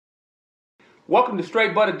Welcome to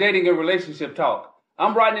Straight Butta Dating and Relationship Talk.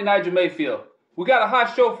 I'm Rodney Nigel Mayfield. We got a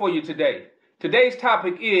hot show for you today. Today's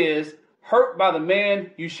topic is hurt by the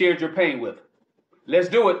man you shared your pain with. Let's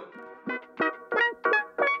do it.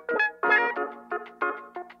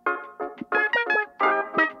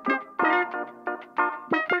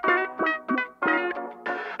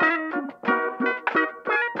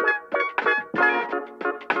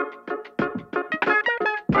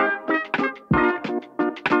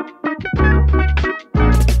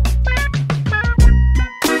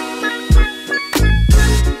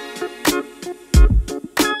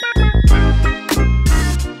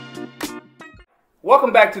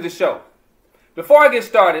 Welcome back to the show. Before I get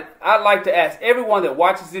started, I'd like to ask everyone that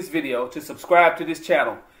watches this video to subscribe to this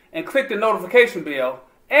channel and click the notification bell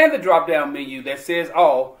and the drop-down menu that says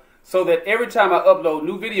all so that every time I upload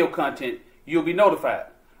new video content, you'll be notified.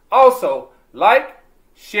 Also, like,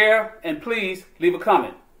 share, and please leave a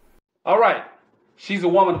comment. All right, she's a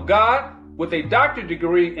woman of God with a doctorate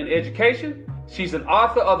degree in education. She's an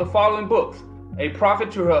author of the following books: A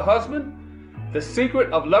Prophet to Her Husband, The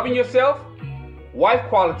Secret of Loving Yourself, Wife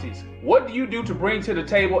Qualities, What Do You Do to Bring to the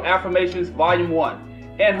Table Affirmations, Volume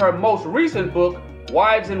 1, and her most recent book,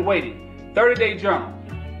 Wives in Waiting, 30-Day Journal,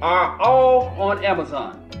 are all on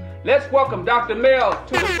Amazon. Let's welcome Dr. Mel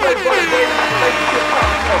to the Straight Butta Dating and Relationship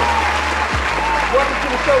Talk show. Welcome to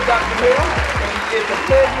the show, Dr. Mel. It's a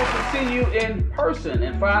pleasure to see you in person,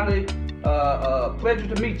 and finally, a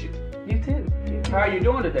pleasure to meet you. You too. How are you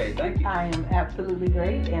doing today? Thank you. I am absolutely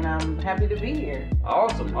great, and I'm happy to be here.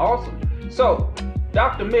 Awesome, awesome. So,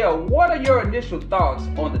 Dr. Mel, what are your initial thoughts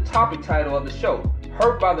on the topic title of the show,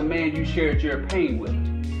 Hurt by the Man You Shared Your Pain With?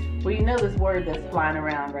 Well, you know this word that's flying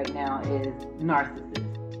around right now is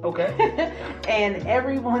narcissist. Okay. And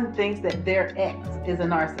everyone thinks that their ex is a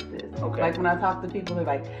narcissist. Okay. Like when I talk to people, they're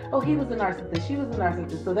like, oh, he was a narcissist, she was a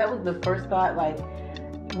narcissist. So that was the first thought. Like,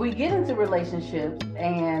 we get into relationships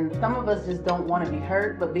and some of us just don't want to be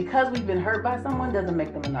hurt, but because we've been hurt by someone doesn't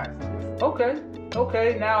make them a narcissist.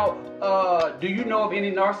 Okay. Now, do you know of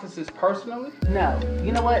any narcissists personally? No.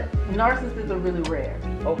 You know what? Narcissists are really rare.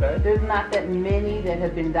 Okay. There's not that many that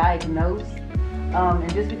have been diagnosed.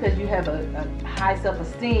 And just because you have a high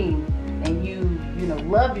self-esteem and you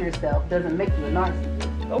love yourself doesn't make you a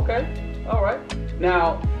narcissist. Okay. All right.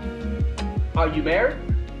 Now, are you married?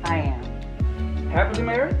 I am. Happily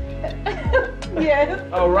married? Yes.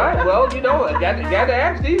 All right. Well, I got to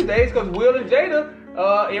ask these days because Will and Jada,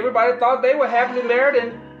 everybody thought they were happily married,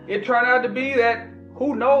 and it turned out to be that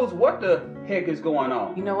who knows what the heck is going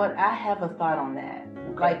on. You know what? I have a thought on that.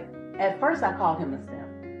 Okay. Like, at first I called him a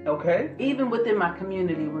simp. Okay. Even within my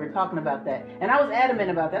community, we were talking about that. And I was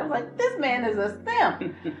adamant about that. I was like, this man is a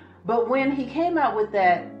simp. But when he came out with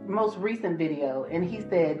that most recent video and he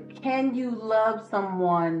said, can you love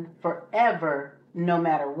someone forever no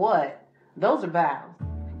matter what? Those are vows.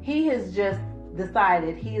 He has just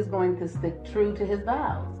decided he is going to stick true to his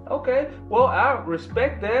vows. Okay. Well, I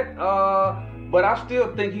respect that. But I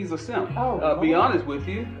still think he's a simp. Be honest with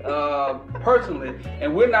you, personally.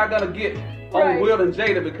 And we're not going to get on Will and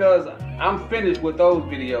Jada because I'm finished with those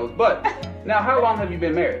videos. But now, how long have you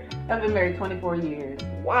been married? I've been married 24 years.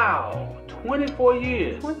 Wow, 24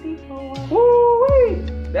 years. 24. Woo-wee.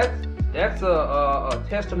 That's a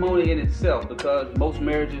testimony in itself because most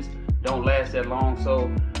marriages don't last that long.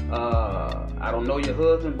 So I don't know your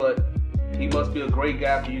husband, but he must be a great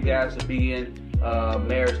guy for you guys to be in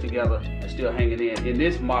marriage together and still hanging in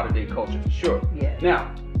this modern day culture for sure. Yes.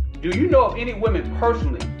 Now, do you know of any women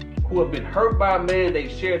personally who have been hurt by a man they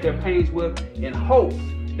shared their pains with in hopes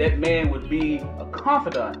that man would be a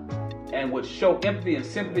confidant and would show empathy and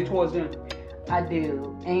sympathy towards them? I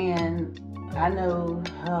do. And I know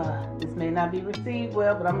this may not be received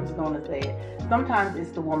well, but I'm just going to say it. Sometimes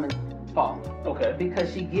it's the woman's fault. Okay.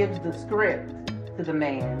 Because she gives the script to the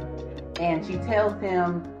man and she tells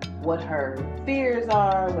him what her fears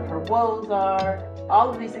are, what her woes are, all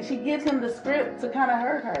of these things. She gives him the script to kind of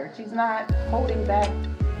hurt her. She's not holding back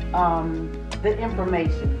the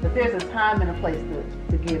information. But there's a time and a place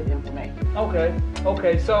to give information.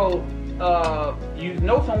 Okay. So, you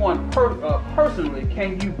know someone personally.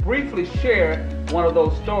 Can you briefly share one of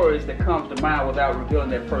those stories that comes to mind without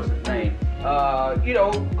revealing that person's name?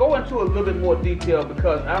 Go into a little bit more detail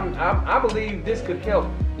because I believe this could help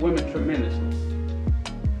women tremendously.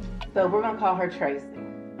 So we're gonna call her Tracy.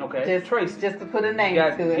 Okay. Tracy. Just to put a name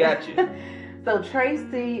to it. Gotcha. So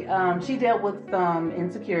Tracy, she dealt with some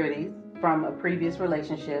insecurities from a previous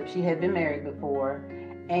relationship. She had been married before,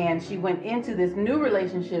 and she went into this new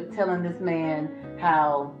relationship telling this man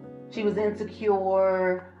how she was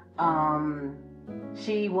insecure,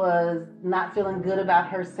 She was not feeling good about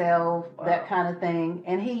herself, that kind of thing.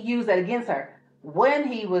 And he used that against her when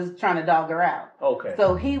he was trying to dog her out. Okay.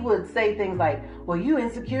 So he would say things like, well, you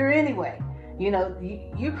insecure anyway. You know,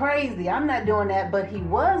 you crazy. I'm not doing that. But he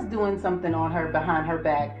was doing something on her behind her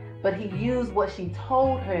back. But he used what she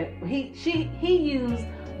told her. He used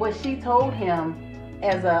what she told him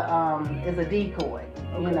as a decoy.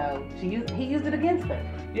 Okay. You know, he used it against her.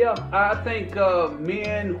 Yeah, I think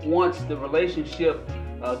men, once the relationship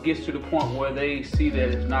gets to the point where they see that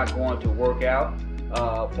it's not going to work out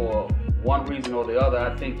for one reason or the other,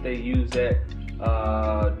 I think they use that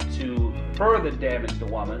to further damage the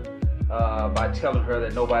woman by telling her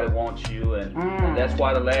that nobody wants you, and that's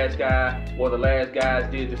why the last guy or the last guys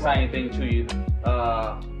did the same thing to you.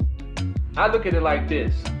 I look at it like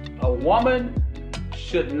this. A woman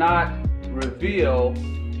should not reveal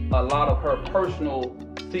a lot of her personal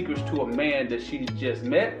secrets to a man that she's just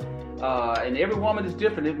met. And every woman is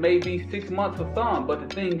different. It may be 6 months for some, but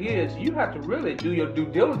the thing is, you have to really do your due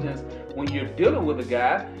diligence when you're dealing with a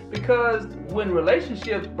guy, because when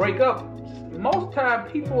relationships break up, most time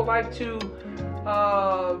people like to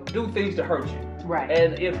do things to hurt you. Right.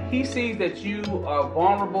 And if he sees that you are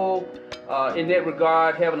vulnerable in that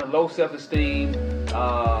regard, having a low self-esteem,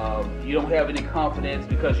 you don't have any confidence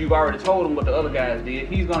because you've already told him what the other guys did,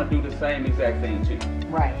 he's going to do the same exact thing too.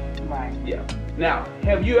 Right, right. Yeah. Now,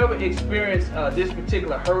 have you ever experienced this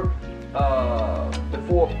particular hurt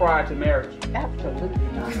prior to marriage? Absolutely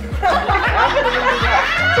not. Absolutely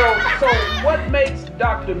not. So what makes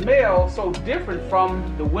Dr. Mel so different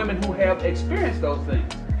from the women who have experienced those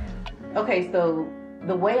things? Okay, so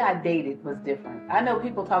the way I dated was different. I know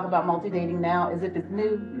people talk about multi-dating now as if it's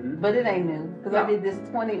new, but it ain't new, because I did this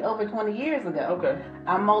over 20 years ago. Okay.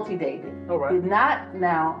 I multi-dated. All right.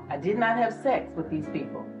 I did not have sex with these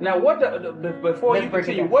people. Now, before you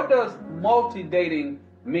continue, what does multi-dating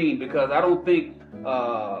mean? Because I don't think,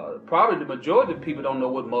 probably the majority of people don't know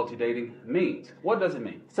what multi-dating means. What does it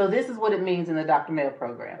mean? So this is what it means in the Dr. Mel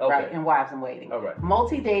program, right? In Wives in Waiting. All right.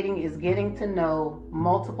 Multi-dating is getting to know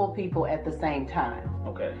multiple people at the same time.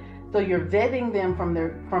 Okay. So you're vetting them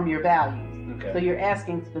from your values. Okay. So you're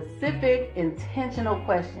asking specific, intentional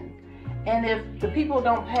questions. And if the people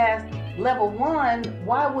don't pass level 1,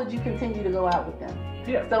 why would you continue to go out with them?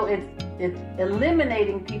 Yeah. So it's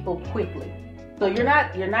eliminating people quickly. So you're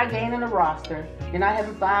not gaining a roster. You're not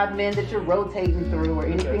having 5 men that you're rotating through or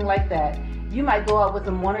anything like that. You might go out with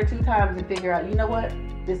them 1 or 2 times and figure out, you know what,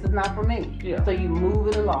 this is not for me. Yeah. So you move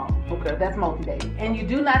it along. Okay. That's multi-dating. And you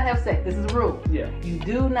do not have sex. This is a rule. Yeah. You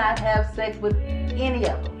do not have sex with any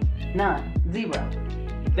of them. None. 0.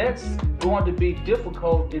 That's going to be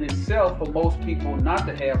difficult in itself for most people not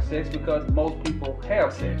to have sex, because most people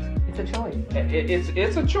have sex. It's a choice.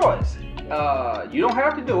 It's a choice. You don't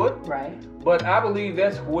have to do it. Right. But I believe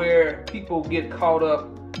that's where people get caught up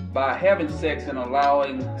by having sex and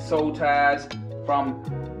allowing soul ties from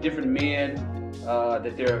different men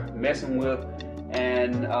that they're messing with,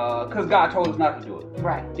 and because God told us not to do it.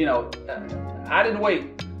 Right. You know, I didn't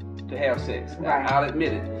wait to have sex. Right. I'll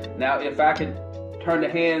admit it. Now, if I could turn the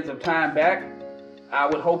hands of time back, I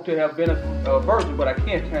would hope to have been a virgin, but I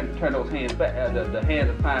can't turn those hands back, the hands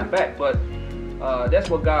of time back. But that's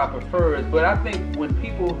what God prefers. But I think when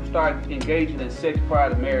people start engaging in sex prior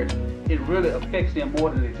to marriage, it really affects them more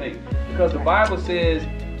than they think. Because the Bible says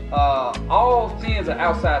all sins are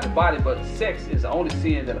outside the body, but sex is the only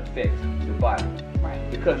sin that affects the body.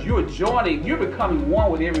 Right. Because you're becoming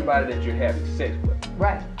one with everybody that you're having sex with.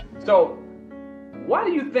 Right. So, why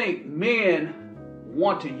do you think men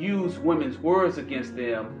want to use women's words against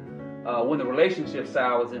them when the relationship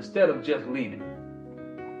sours instead of just leaving?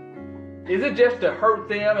 Is it just to hurt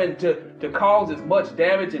them and to cause as much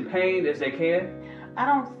damage and pain as they can? I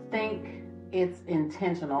don't think it's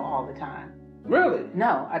intentional all the time. Really?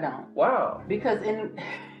 No, I don't. Wow. Because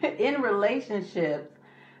in relationships,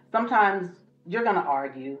 sometimes you're going to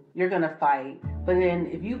argue, you're going to fight, but then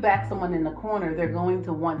if you back someone in the corner, they're going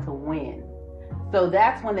to want to win. So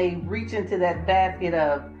that's when they reach into that basket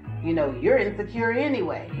of, you know, you're insecure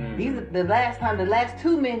anyway. The last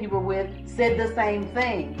 2 men you were with said the same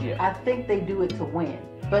thing. Yeah. I think they do it to win.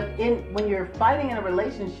 But when you're fighting in a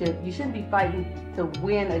relationship, you shouldn't be fighting to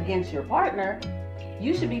win against your partner.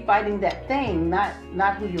 You should be fighting that thing, not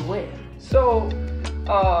who you're with. So,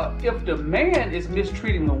 if the man is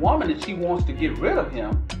mistreating the woman and she wants to get rid of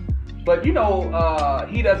him, but he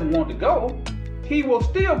doesn't want to go, he will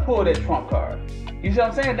still pull that trump card. You see what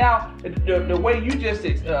I'm saying? Now, the way you just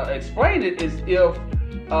explained it is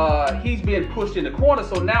if he's being pushed in the corner,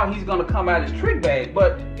 so now he's going to come out his trick bag.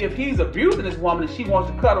 But if he's abusing this woman and she wants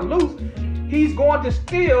to cut him loose, he's going to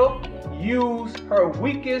still use her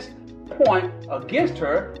weakest point against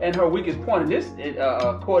her, and her weakest point in this,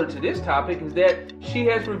 according to this topic, is that she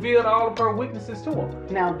has revealed all of her weaknesses to him.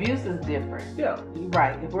 Now, abuse is different. Yeah.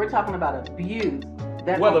 Right. If we're talking about abuse,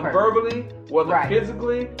 that's whether verbally, whether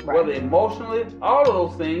physically, whether emotionally, all of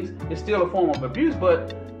those things is still a form of abuse.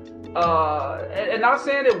 But and not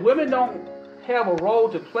saying that women don't have a role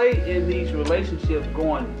to play in these relationships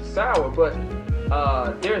going sour, but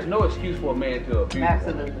there's no excuse for a man to abuse.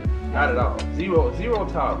 Absolutely. Not at all. Zero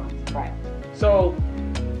tolerance. Right. So,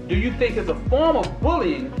 do you think it's a form of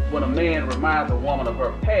bullying when a man reminds a woman of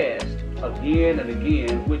her past again and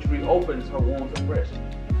again, which reopens her wounds afresh?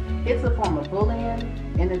 It's a form of bullying,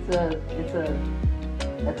 and it's a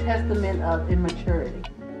testament of immaturity.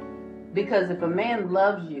 Because if a man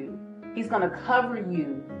loves you, he's going to cover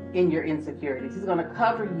you in your insecurities. He's going to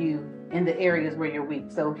cover you in the areas where you're weak.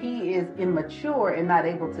 So he is immature and not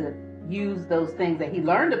able to use those things that he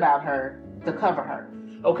learned about her to cover her.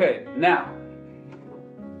 Okay, now,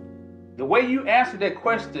 the way you answered that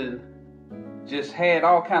question just had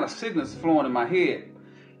all kind of signals flowing in my head.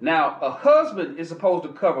 Now, a husband is supposed to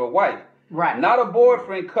cover a wife. Right. Not a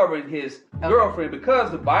boyfriend covering his girlfriend,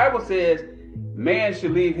 because the Bible says man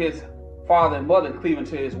should leave his father and mother and cleave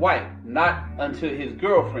unto his wife, not unto his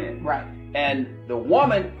girlfriend. Right. And the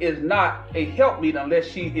woman is not a helpmeet unless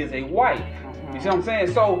she is a wife. You see what I'm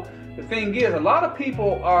saying? So the thing is, a lot of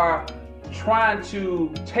people are trying to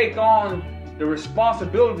take on the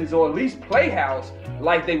responsibilities, or at least play house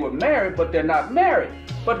like they were married, but they're not married.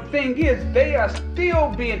 But the thing is, they are still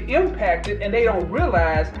being impacted, and they don't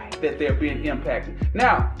realize that they're being impacted.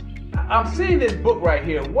 Now, I'm seeing this book right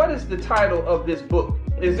here. What is the title of this book?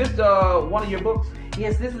 Is this one of your books?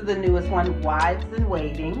 Yes, this is the newest one, Wives in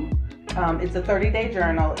Waiting. It's a 30-day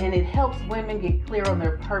journal, and it helps women get clear on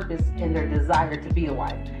their purpose and their desire to be a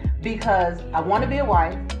wife. Because I want to be a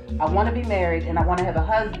wife, I want to be married, and I want to have a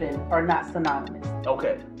husband are not synonymous.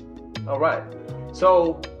 Okay. All right.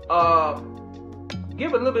 So,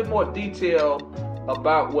 give a little bit more detail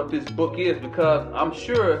about what this book is, because I'm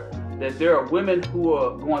sure that there are women who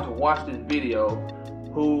are going to watch this video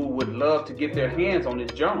who would love to get their hands on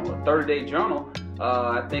this journal, a 30-day journal.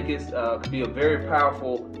 I think it could be a very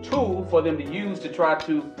powerful tool for them to use to try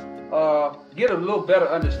to get a little better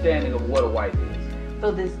understanding of what a wife is.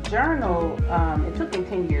 So this journal, it took me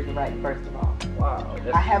 10 years to write, first of all. Wow.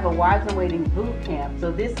 I have a Wives in Waiting boot camp,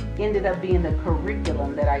 so this ended up being the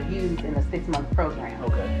curriculum that I used in a 6-month program.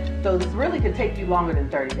 Okay. So this really could take you longer than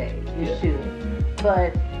 30 days. It should.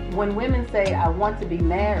 But when women say, I want to be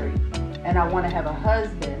married and I want to have a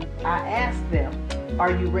husband, I ask them, are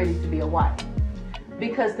you ready to be a wife?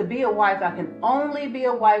 Because to be a wife, I can only be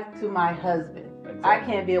a wife to my husband. Exactly. I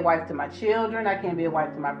can't be a wife to my children. I can't be a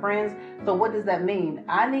wife to my friends. So what does that mean?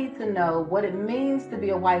 I need to know what it means to be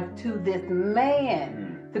a wife to this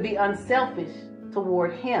man, to be unselfish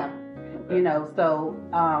toward him. Okay. You know, so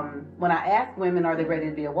when I ask women, are they ready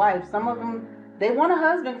to be a wife? Some of them, they want a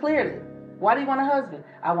husband, clearly. Why do you want a husband?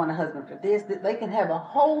 I want a husband for this. They can have a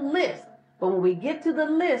whole list. But when we get to the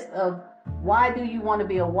list of why do you want to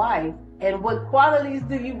be a wife and what qualities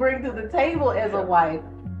do you bring to the table as a wife,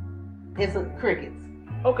 it's crickets.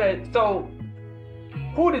 Okay, so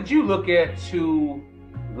who did you look at to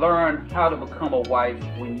learn how to become a wife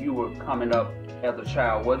when you were coming up as a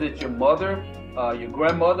child? Was it your mother, your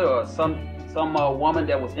grandmother, or some woman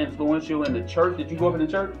that was influential in the church? Did you grow up in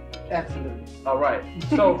the church? Absolutely. All right.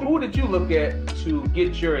 So who did you look at to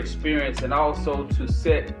get your experience and also to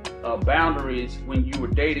set boundaries when you were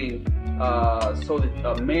dating so that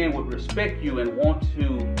a man would respect you and want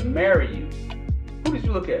to marry you? Who did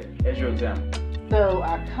you look at as your example? So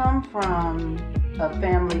I come from a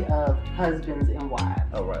family of husbands and wives.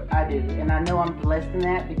 All right. I do. And I know I'm blessed in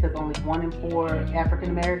that because only 1 in 4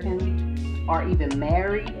 African Americans are even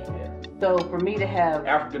married. Yeah. So for me to have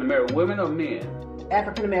African American women or men?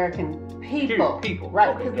 African American people. People.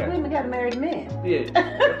 Right, because women got married men.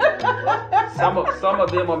 Yeah. some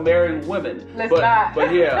of them are marrying women. Let's not.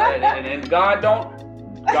 But yeah, and God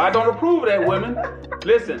don't approve of that, women.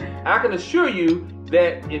 Listen, I can assure you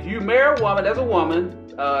that if you marry a woman as a woman,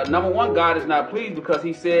 number one, God is not pleased, because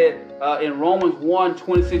he said in Romans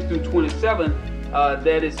 1:26 through 27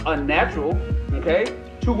 that it's unnatural. Okay?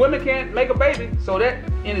 2 women can't make a baby, so that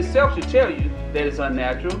in itself should tell you that it's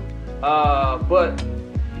unnatural. But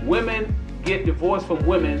women get divorced from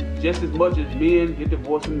women just as much as men get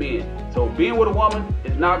divorced from men. So being with a woman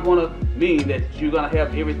is not going to mean that you're going to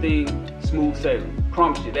have everything smooth sailing.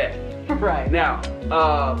 Promise you that. Right. Now,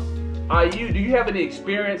 do you have any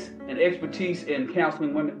experience and expertise in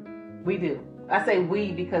counseling women? We do. I say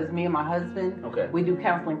we because me and my husband, we do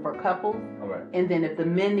counseling for couples. All right. And then if the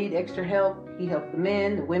men need extra help, he helps the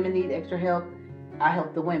men. The women need extra help, I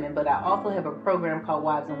help the women. But I also have a program called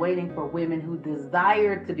Wives in Waiting for women who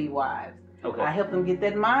desire to be wives. Okay. I help them get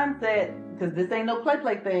that mindset because this ain't no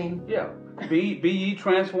play thing. Yeah. Be ye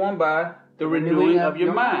transformed by the renewing of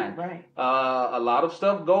your mind. Right. A lot of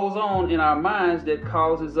stuff goes on in our minds that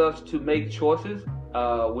causes us to make choices,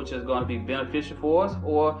 which is going to be beneficial for us,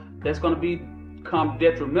 or that's going to become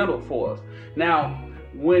detrimental for us. Now,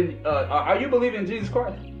 when are you believing in Jesus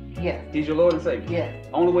Christ? Yes. He's your Lord and Savior. Yes.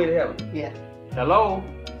 Only way to heaven. Yes. Hello,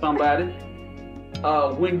 somebody.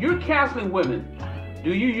 When you're counseling women,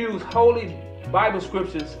 do you use holy Bible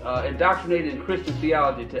scriptures indoctrinated in Christian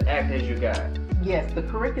theology to act as your guide? Yes, the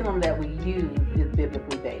curriculum that we use is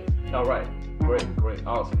biblically based. All right. Great,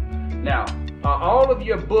 awesome. Now, are all of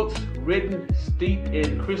your books written steeped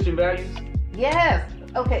in Christian values? Yes.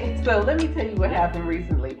 Okay, so let me tell you what happened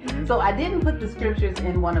recently. Mm-hmm. So I didn't put the scriptures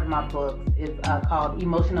in one of my books. It's called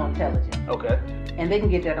Emotional Intelligence. Okay. And they can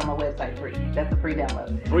get that on my website free. That's a free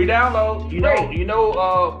download. Free download. You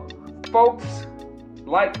know, folks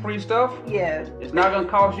like free stuff. Yes. It's not going to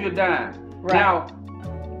cost you a dime. Right. Now,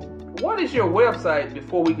 what is your website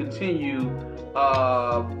before we continue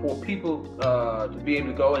for people to be able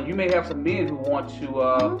to go? And you may have some men who want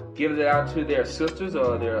to give it out to their sisters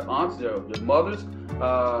or their aunts, their mothers,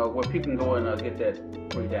 where people can go and get that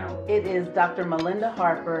free download. It is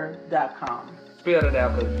drmelindaharper.com. Spell it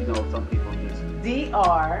out because, you know, some people just...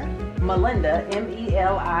 Dr. Melinda,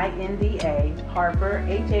 Melinda, Harper,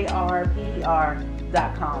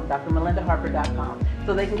 HARPER.com, drmelindaharper.com.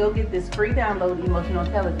 So they can go get this free download, Emotional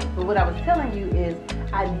Intelligence. But what I was telling you is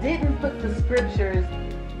I didn't put the scriptures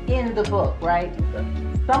in the book, right?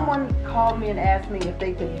 Someone called me and asked me if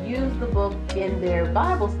they could use the book in their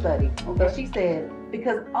Bible study. Okay. And she said,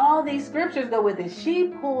 because all these scriptures go with it.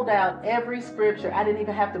 She pulled out every scripture. I didn't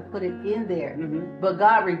even have to put it in there. Mm-hmm. But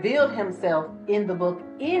God revealed himself in the book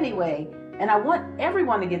anyway. And I want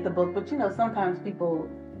everyone to get the book. But, you know, sometimes people,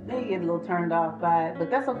 they get a little turned off by it. But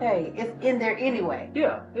that's okay. It's in there anyway.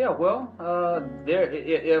 Yeah. Well,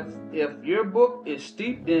 if your book is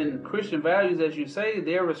steeped in Christian values, as you say,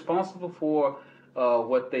 they're responsible for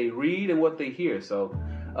what they read and what they hear. So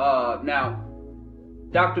now,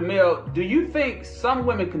 Dr. Mel, do you think some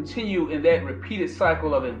women continue in that repeated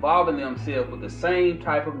cycle of involving themselves with the same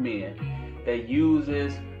type of men that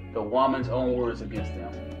uses the woman's own words against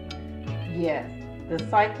them? Yes. The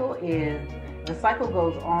cycle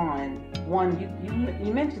goes on. One,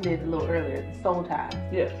 you mentioned it a little earlier, the soul ties.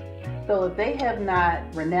 Yes. So if they have not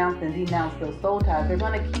renounced and denounced those soul ties, they're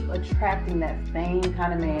going to keep attracting that same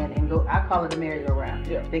kind of man and go, I call it a merry-go-round.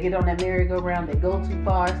 Yeah. They get on that merry-go-round, they go too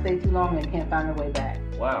far, stay too long, and can't find their way back.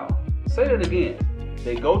 Wow. Say that again.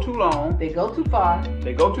 They go too long. They go too far.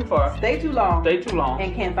 They go too far. Stay too long. Stay too long.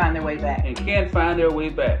 And can't find their way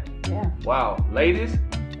back. Yeah. Wow. Ladies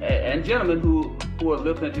and gentlemen who are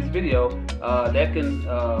looking at this video, that can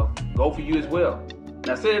go for you as well.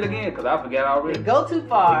 Now say it again, because I forgot already. They go too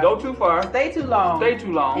far. They go too far. Stay too long. Stay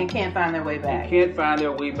too long. And can't find their way back.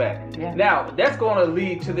 Yeah. Now, that's going to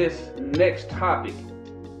lead to this next topic.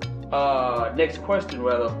 Next question,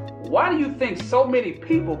 rather. Why do you think so many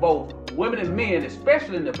people, both women and men,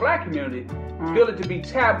 especially in the black community, feel it to be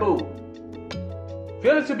taboo?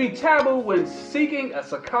 Feel it to be taboo when seeking a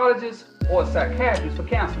psychologist or a psychiatrist for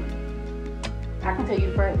counseling? I can tell you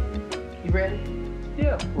the phrase. You ready?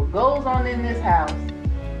 Yeah. What goes on in this house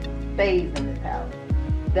stays in this house.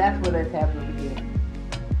 That's where the taboo begins.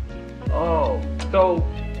 Oh, so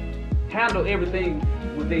handle everything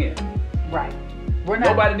within. Right.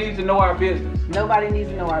 Nobody needs to know our business. Nobody needs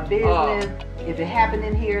to know our business. If it happened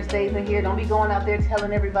in here, stays in here. Don't be going out there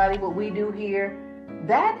telling everybody what we do here.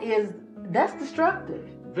 That's destructive.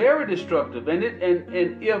 Very destructive. And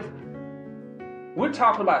if we're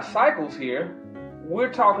talking about cycles here,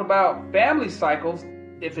 we're talking about family cycles.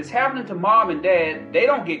 If it's happening to mom and dad, they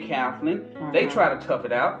don't get counseling. Mm-hmm. They try to tough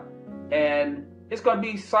it out. And it's going to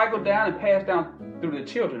be cycled down and passed down through the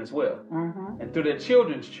children as well. Mm-hmm. And through their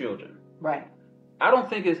children's children. Right. I don't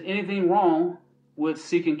think there's anything wrong with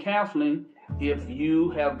seeking counseling if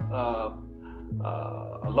you have a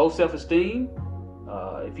low self-esteem,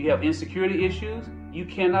 if you have insecurity issues. You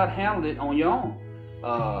cannot handle it on your own.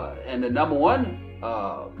 And the number one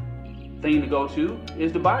thing to go to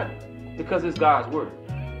is the Bible, because it's God's word.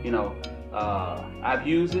 You know, I've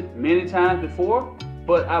used it many times before,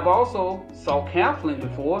 but I've also sought counseling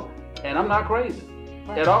before, and I'm not crazy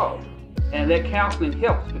at all. And that counseling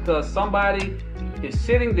helps because somebody is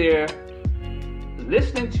sitting there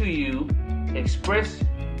listening to you express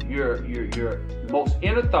your most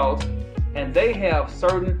inner thoughts, and they have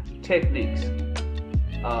certain techniques,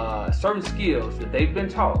 certain skills that they've been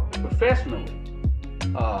taught professionally,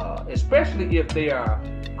 especially if they are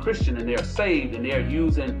Christian and they're saved and they're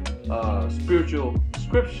using spiritual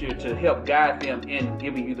scripture to help guide them in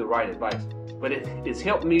giving you the right advice. But it's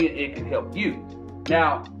helped me, and it can help you.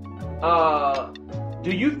 Now,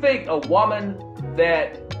 do you think a woman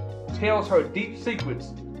that tells her deep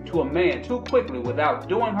secrets to a man too quickly without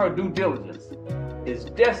doing her due diligence is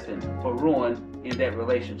destined for ruin in that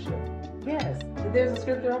relationship? Yes, there's a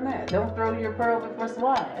scripture on that. Don't throw your pearl before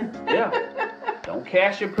swine. Yeah. Don't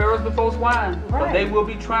cast your pearls before swine, but they will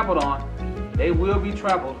be trampled on. They will be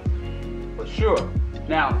trampled, for sure.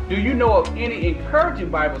 Now, do you know of any encouraging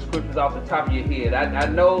Bible scriptures off the top of your head? I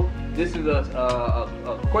know this is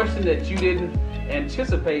a question that you didn't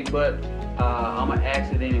anticipate, but I'm going to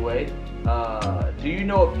ask it anyway. Do you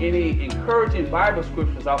know of any encouraging Bible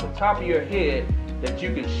scriptures off the top of your head that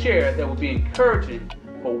you can share that would be encouraging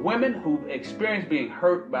for women who've experienced being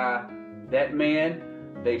hurt by that man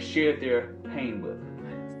they shared their pain with?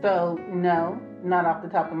 So, no, not off the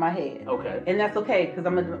top of my head. Okay. And that's okay, because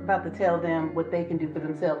I'm about to tell them what they can do for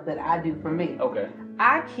themselves that I do for me. Okay.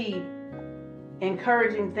 I keep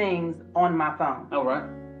encouraging things on my phone. All right.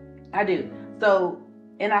 I do. So,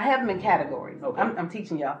 and I have them in categories. Okay. I'm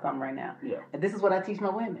teaching y'all something right now. Yeah. And this is what I teach my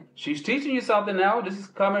women. She's teaching you something now. This is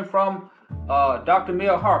coming from Dr.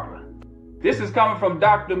 Mel Harper. This is coming from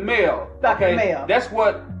Dr. Mel. Dr. Mel. That's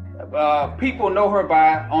what people know her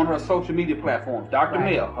by on her social media platforms. Dr.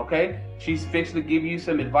 Right. Mel, okay? She's fixing to give you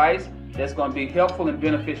some advice that's going to be helpful and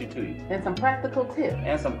beneficial to you. And some practical tips.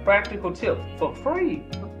 For free.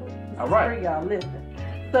 All This right. is free, y'all. Listen.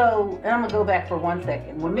 So, and I'm going to go back for 1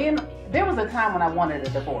 second. There was a time when I wanted a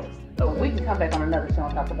divorce. But Okay. we can come back on another show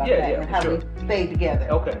and talk about Yeah, that yeah, and how sure. we stayed together.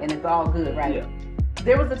 Okay. And it's all good, right? Yeah.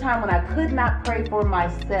 There was a time when I could not pray for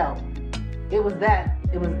myself. It was that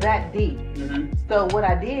deep. Mm-hmm. So what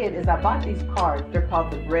I did is I bought these cards. They're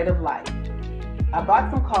called the Bread of Life. I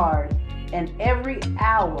bought some cards, and every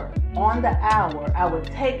hour, on the hour, I would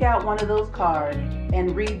take out one of those cards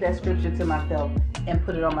and read that scripture to myself and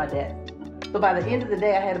put it on my desk. So by the end of the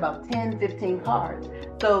day, I had about 10, 15 cards.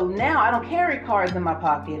 So now I don't carry cards in my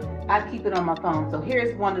pocket. I keep it on my phone. So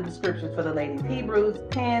here's one of the scriptures for the ladies. Hebrews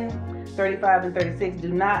 10, 35 and 36. Do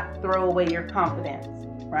not throw away your confidence,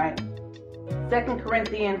 right? 2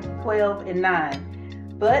 Corinthians 12 and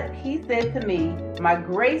 9. But he said to me, my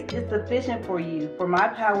grace is sufficient for you, for my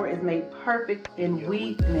power is made perfect in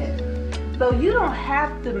weakness. So you don't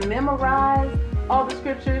have to memorize all the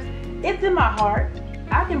scriptures. It's in my heart.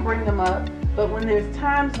 I can bring them up. But when there's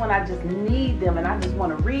times when I just need them and I just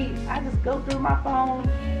want to read, I just go through my phone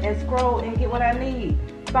and scroll and get what I need.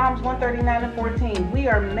 Psalms 139 and 14. We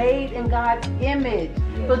are made in God's image.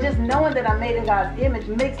 So just knowing that I'm made in God's image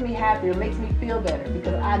makes me happier, makes me feel better,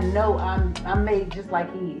 because I know I'm made just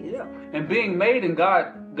like He is. Yeah. And being made in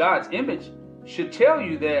God's image should tell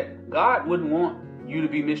you that God wouldn't want you to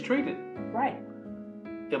be mistreated. Right.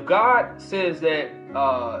 If God says that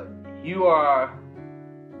you are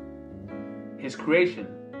His creation,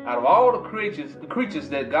 out of all the creatures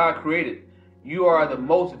that God created, you are the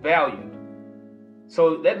most valued.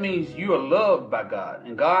 So that means you are loved by God,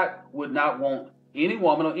 and God would not want any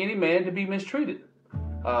woman or any man to be mistreated.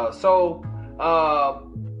 So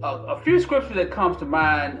a few scriptures that comes to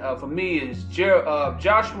mind for me is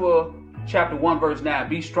Joshua chapter 1 verse 9.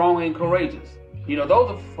 Be strong and courageous. You know,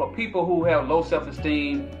 those are for people who have low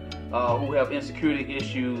self-esteem, who have insecurity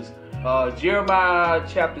issues. Jeremiah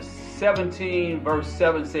chapter 17 verse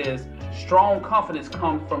 7 says, strong confidence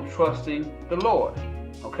comes from trusting the Lord.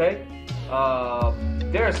 Okay?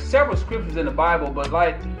 There are several scriptures in the Bible, but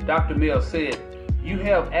like Dr. Mill said, you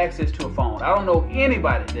have access to a phone. I don't know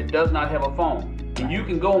anybody that does not have a phone. And you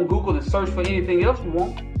can go on Google and search for anything else you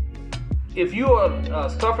want. If you are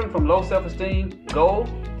suffering from low self-esteem, go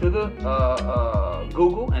to the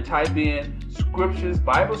Google and type in scriptures,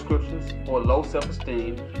 Bible scriptures for low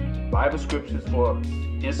self-esteem, Bible scriptures for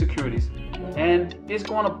insecurities, and it's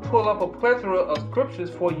going to pull up a plethora of scriptures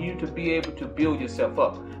for you to be able to build yourself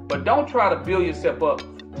up. But don't try to build yourself up.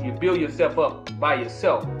 You build yourself up by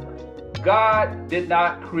yourself. God did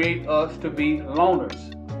not create us to be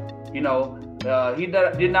loners. You know, He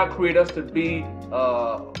did not create us to be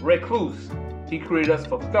recluse. He created us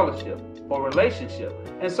for fellowship, for relationship.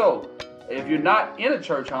 And so, if you're not in a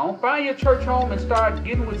church home, find your church home and start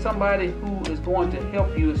getting with somebody who is going to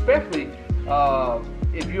help you, especially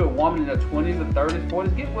if you're a woman in her 20s or 30s,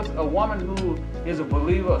 40s. Get with a woman who is a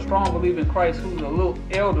believer, a strong believer in Christ, who's a little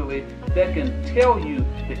elderly, that can tell you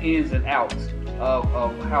the ins and outs of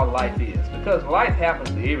how life is. Because life happens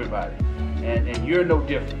to everybody. And you're no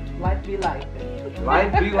different. Life be life.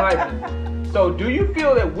 Life be life. So do you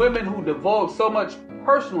feel that women who divulge so much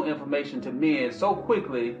personal information to men so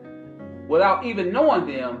quickly without even knowing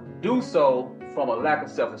them do so from a lack of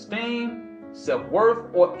self-esteem,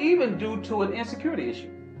 self-worth, or even due to an insecurity issue?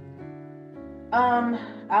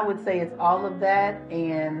 I would say it's all of that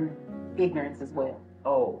and ignorance as well.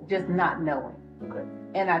 Oh. Just not knowing. Okay.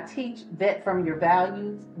 And I teach vet from your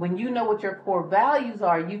values. When you know what your core values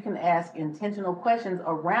are, you can ask intentional questions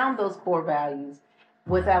around those core values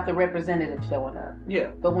without the representative showing up.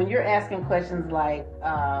 Yeah. But when you're asking questions like,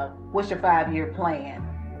 what's your 5-year plan?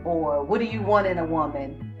 Or what do you want in a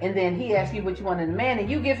woman? And then he asks you what you want in a man, and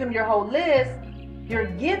you give him your whole list, you're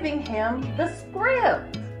giving him the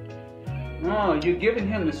script. No, you're giving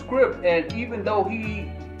him the script, and even though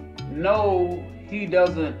he knows he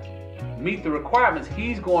doesn't meet the requirements,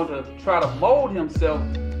 he's going to try to mold himself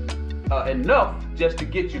enough just to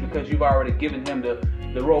get you because you've already given him the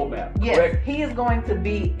roadmap. Yes, correct? He is going to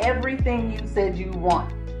be everything you said you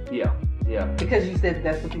want. Yeah. Because you said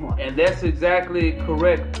that's what you want. And that's exactly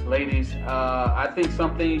correct, ladies. I think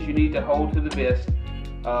some things you need to hold to the vest.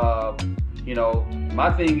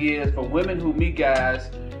 My thing is for women who meet guys,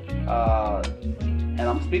 and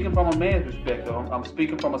I'm speaking from a man's perspective. I'm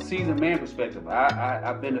speaking from a seasoned man perspective.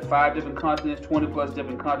 I've been to 5 different continents, 20 plus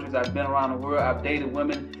different countries. I've been around the world. I've dated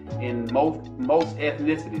women in most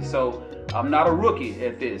ethnicities. So I'm not a rookie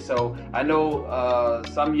at this. So I know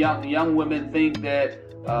some young women think that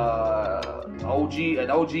an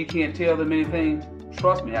OG can't tell them anything.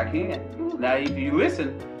 Trust me, I can. Now, if you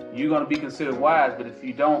listen, you're going to be considered wise. But if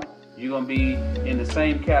you don't, you're going to be in the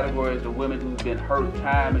same category as the women who've been hurt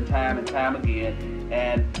time and time and time again.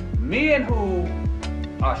 And men who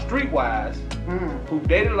are streetwise, who've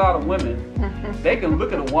dated a lot of women, they can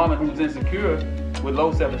look at a woman who's insecure with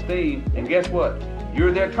low self-esteem, and guess what?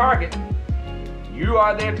 You're their target. You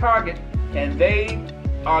are their target, and they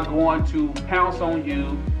are going to pounce on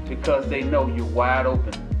you because they know you're wide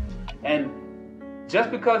open. And just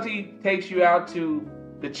because he takes you out to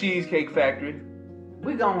the Cheesecake Factory,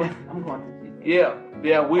 I'm going to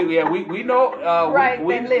Cheesecake. we know. Right,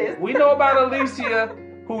 we know about Alicia,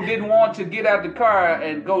 who didn't want to get out the car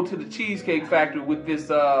and go to the Cheesecake Factory with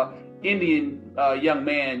this Indian young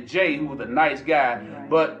man, Jay, who was a nice guy. Right.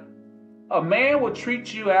 But a man will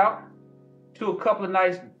treat you out to a couple of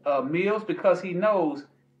nice meals because he knows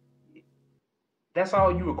that's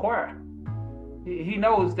all you require. He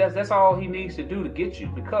knows that's all he needs to do to get you,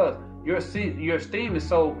 because your esteem is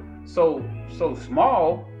so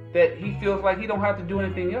small that he feels like he don't have to do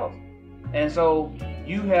anything else. And so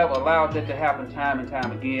you have allowed that to happen time and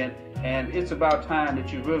time again, and it's about time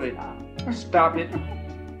that you really stop it.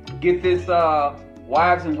 Get this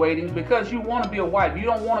wives in waiting, because you want to be a wife. You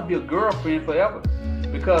don't want to be a girlfriend forever.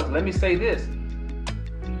 Because let me say this,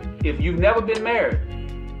 if you've never been married,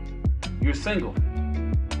 you're single.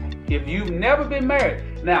 If you've never been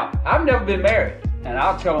married, now I've never been married, and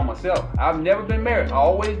I'll tell on myself, I've never been married. I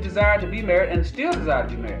always desired to be married and still desire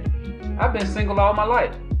to be married. I've been single all my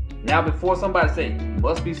life. Now before somebody say,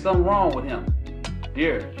 must be something wrong with him,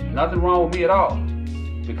 dear, nothing wrong with me at all.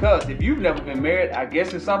 Because if you've never been married, I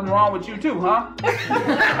guess there's something wrong with you too, huh?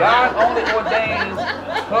 God only ordains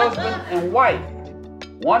husband and wife,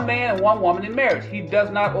 one man and one woman in marriage. He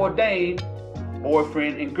does not ordain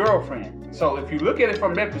boyfriend and girlfriend. So if you look at it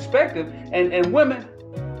from that perspective, and women,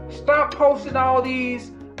 stop posting all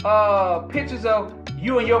these pictures of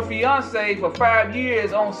you and your fiance for 5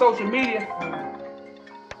 years on social media.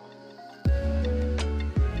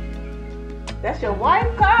 That's your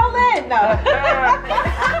wife calling? No.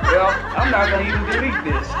 Well, I'm not going to even delete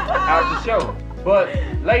this out the show. But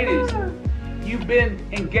ladies, you've been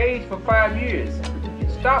engaged for 5 years.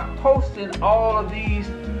 Stop posting all of these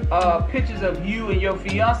pictures of you and your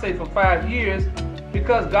fiance for 5 years,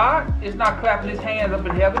 because God is not clapping his hands up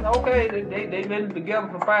in heaven. Okay, they've been together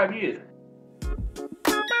for 5 years.